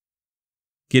potential.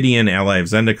 Gideon, Ally of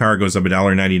Zendikar, goes up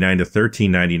 $1.99 to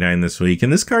 $13.99 this week,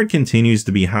 and this card continues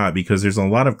to be hot because there's a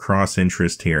lot of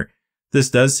cross-interest here. This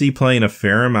does see play in a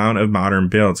fair amount of modern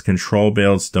builds, Control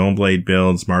builds, Stoneblade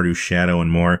builds, Mardu's Shadow,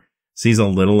 and more. Sees a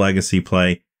little Legacy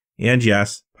play, and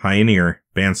yes, Pioneer,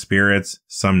 Banned Spirits,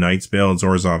 some Knights builds,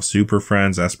 Orzhov Super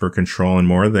Friends, Esper Control, and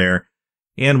more there.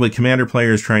 And with Commander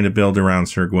players trying to build around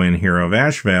Sir Gwyn, Hero of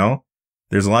Ashvale,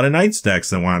 there's a lot of Knights decks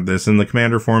that want this in the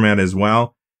Commander format as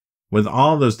well. With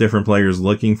all those different players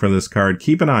looking for this card,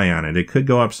 keep an eye on it. It could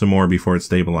go up some more before it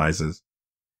stabilizes.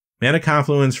 Mana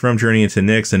Confluence from Journey into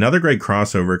Nyx, another great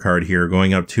crossover card here,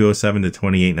 going up $2.07 to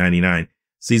 $28.99.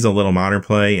 Sees a little Modern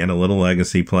play and a little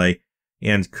Legacy play,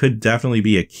 and could definitely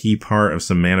be a key part of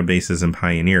some mana bases in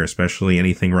Pioneer, especially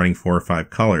anything running 4 or 5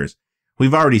 colors.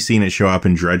 We've already seen it show up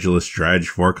in Dredgeless Dredge,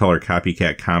 4-color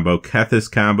Copycat combo,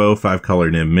 Kethis combo,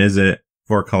 5-color Niv Mizzet,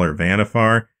 4-color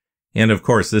Vannifar. And of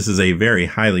course, this is a very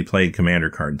highly played Commander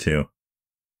card too.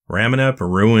 Ramenup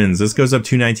Ruins. This goes up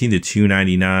 $2.19 to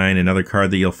 $2.99. Another card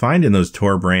that you'll find in those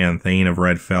Torbran Thane of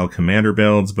Red Fell Commander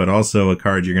builds, but also a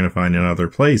card you're going to find in other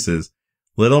places.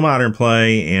 Little Modern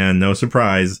play, and no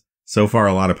surprise, so far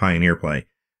a lot of Pioneer play.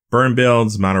 Burn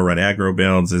builds, Mono Red Aggro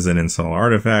builds. Is it Insult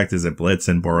Artifact? Is it Blitz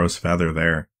and Boros Feather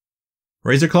there?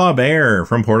 Razorclaw Bear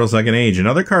from Portal Second Age.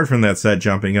 Another card from that set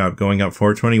jumping up, going up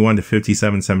 $4.21 to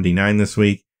 $57.79 this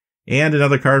week. And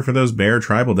another card for those Bear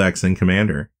tribal decks in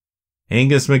Commander.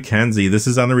 Angus Mackenzie, this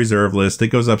is on the reserve list. It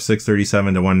goes up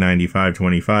 $6.37 to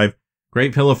 $195.25.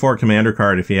 Great Pillow Fort Commander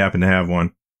card if you happen to have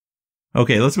one.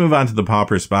 Okay, let's move on to the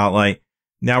Pauper Spotlight.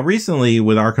 Now recently,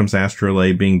 with Arkham's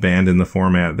Astrolabe being banned in the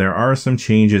format, there are some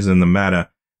changes in the meta.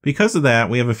 Because of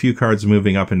that, we have a few cards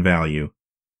moving up in value.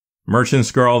 Merchant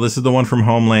Scroll, this is the one from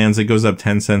Homelands. It goes up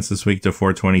 10 cents this week to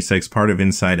 $4.26, part of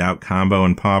Inside Out Combo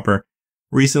and Pauper.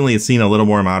 Recently, it's seen a little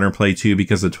more modern play too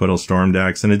because of Twiddle Storm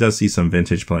decks, and it does see some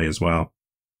vintage play as well.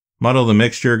 Muddle the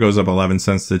Mixture goes up 11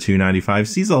 cents to $2.95,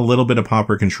 sees a little bit of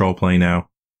Pauper Control play now.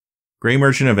 Grey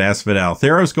Merchant of Asphodel,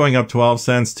 Theros going up 12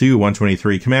 cents to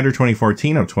 $123, Commander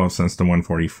 2014 up 12 cents to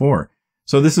 $144.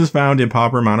 So this is found in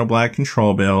Pauper Mono Black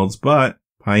Control builds, but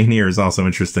Pioneer is also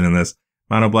interested in this.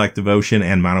 Mono Black Devotion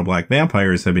and Mono Black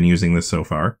Vampires have been using this so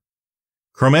far.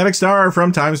 Chromatic Star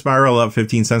from Time Spiral up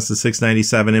 15 cents to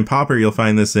 $6.97. In Pauper, you'll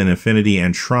find this in Affinity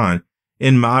and Tron.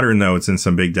 In Modern, though, it's in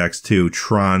some big decks too.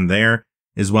 Tron there,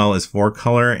 as well as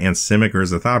 4-color and Simic or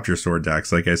Zethopter Sword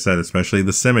decks. Like I said, especially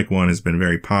the Simic one has been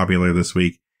very popular this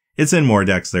week. It's in more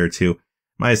decks there too.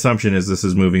 My assumption is this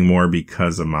is moving more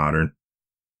because of Modern.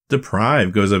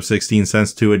 Deprive goes up 16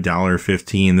 cents to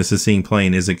 $1.15. This is seeing play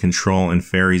in Is It Control and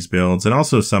Fairies builds, and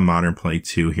also some Modern play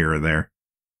too here or there.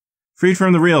 Freed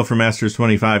from the Real from Masters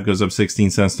 25 goes up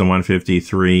 16 cents to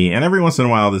 $1.53, and every once in a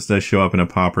while this does show up in a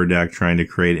Pauper deck trying to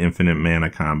create infinite mana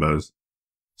combos.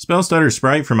 Spellstutter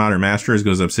Sprite from Modern Masters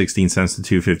goes up 16 cents to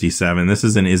 $2.57. This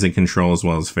is an Is It Control as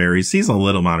well as Fairies. Sees a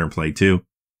little Modern play too.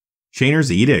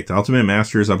 Chainer's Edict, Ultimate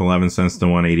Masters up 11 cents to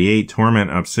 $1.88. Torment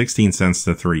up 16 cents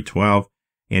to $3.12.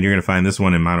 And you're going to find this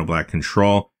one in Mono Black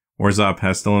Control, Orzhov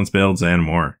Pestilence builds, and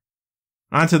more.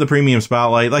 On to the Premium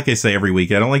Spotlight. Like I say every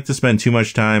week, I don't like to spend too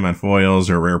much time on foils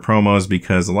or rare promos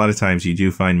because a lot of times you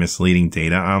do find misleading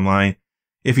data online.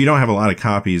 If you don't have a lot of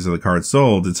copies of the card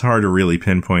sold, it's hard to really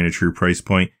pinpoint a true price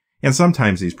point, and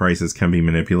sometimes these prices can be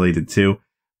manipulated too.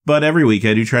 But every week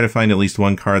I do try to find at least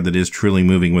one card that is truly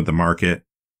moving with the market.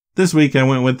 This week I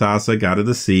went with Thassa, God of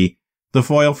the Sea. The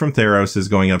foil from Theros is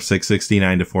going up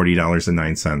 $6.69 to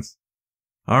 $40.09.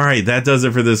 Alright, that does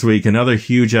it for this week. Another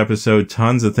huge episode,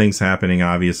 tons of things happening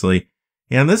obviously.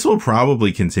 And this will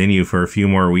probably continue for a few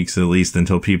more weeks at least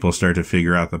until people start to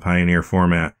figure out the Pioneer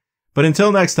format. But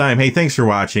until next time, hey, thanks for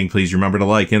watching. Please remember to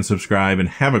like and subscribe and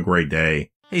have a great day.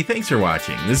 Hey, thanks for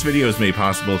watching. This video is made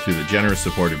possible through the generous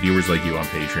support of viewers like you on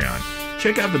Patreon.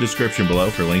 Check out the description below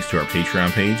for links to our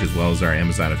Patreon page as well as our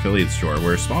Amazon affiliate store,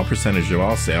 where a small percentage of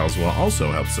all sales will also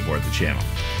help support the channel.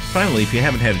 Finally, if you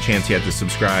haven't had a chance yet to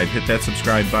subscribe, hit that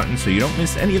subscribe button so you don't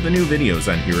miss any of the new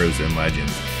videos on Heroes and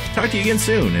Legends. Talk to you again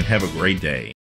soon and have a great day.